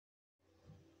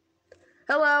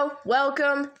Hello,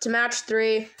 welcome to match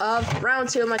 3 of round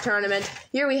 2 of my tournament.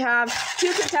 Here we have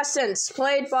 2 contestants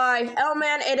played by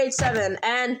Lman887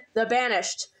 and The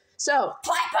Banished. So,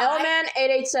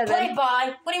 Lman887. Played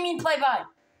by? What do you mean play by?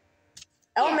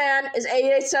 Lman is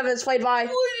 887 is played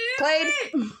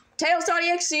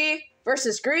Tails.exe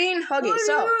versus Green Huggy.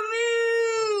 So,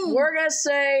 we're gonna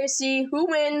see who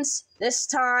wins this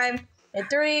time in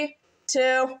 3,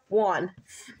 2, 1.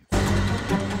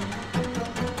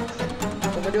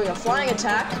 We're doing a flying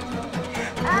attack.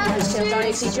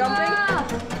 Tails.exe jumping.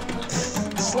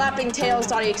 Slapping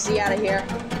Tails.exe out of here.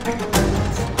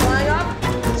 Flying up.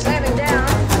 Slamming down.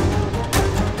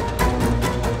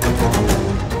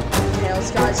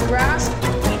 Tails got his grasp.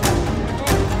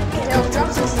 Tails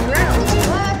jumps into the ground.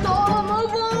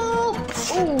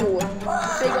 Ooh.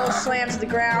 Big old slam to the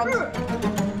ground.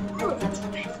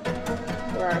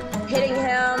 We're hitting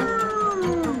him.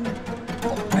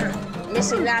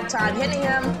 Missing that time, hitting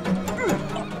him.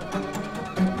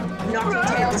 Knocking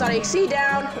Tails.exe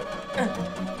down.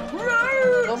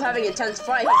 Both having a intense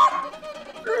fight.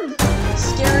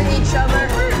 Scaring each other.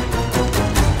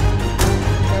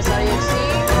 Tails.exe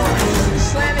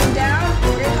slamming down.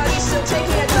 Green Huggy's still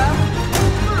taking it up.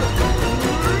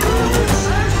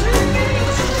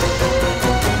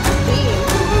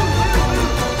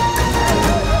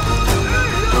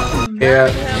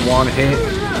 Yeah, one hit.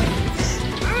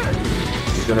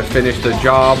 He's gonna finish the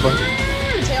job.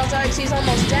 Tails.exe's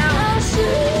almost down.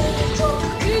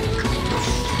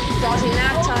 Dodging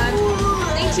that time. I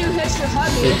think 2 hits for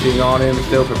Huggy. Hitting on him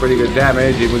still for pretty good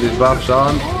damage, even with his buffs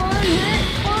on.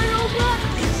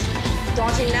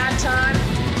 Dodging that time.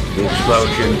 The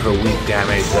explosion for weak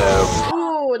damage though.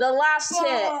 Ooh, the last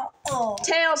hit.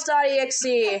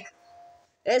 Tails.exe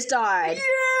is died.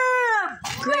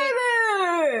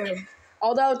 Baby!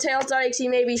 Although Tails.exe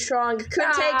may be strong,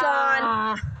 couldn't take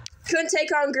on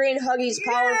Green Huggy's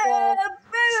powerful,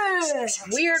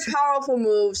 weird powerful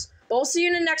moves. But we'll see you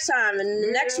in the next time. In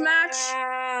the next match,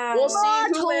 we'll see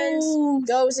who wins,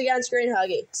 goes against Green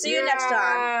Huggy. See you next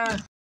time.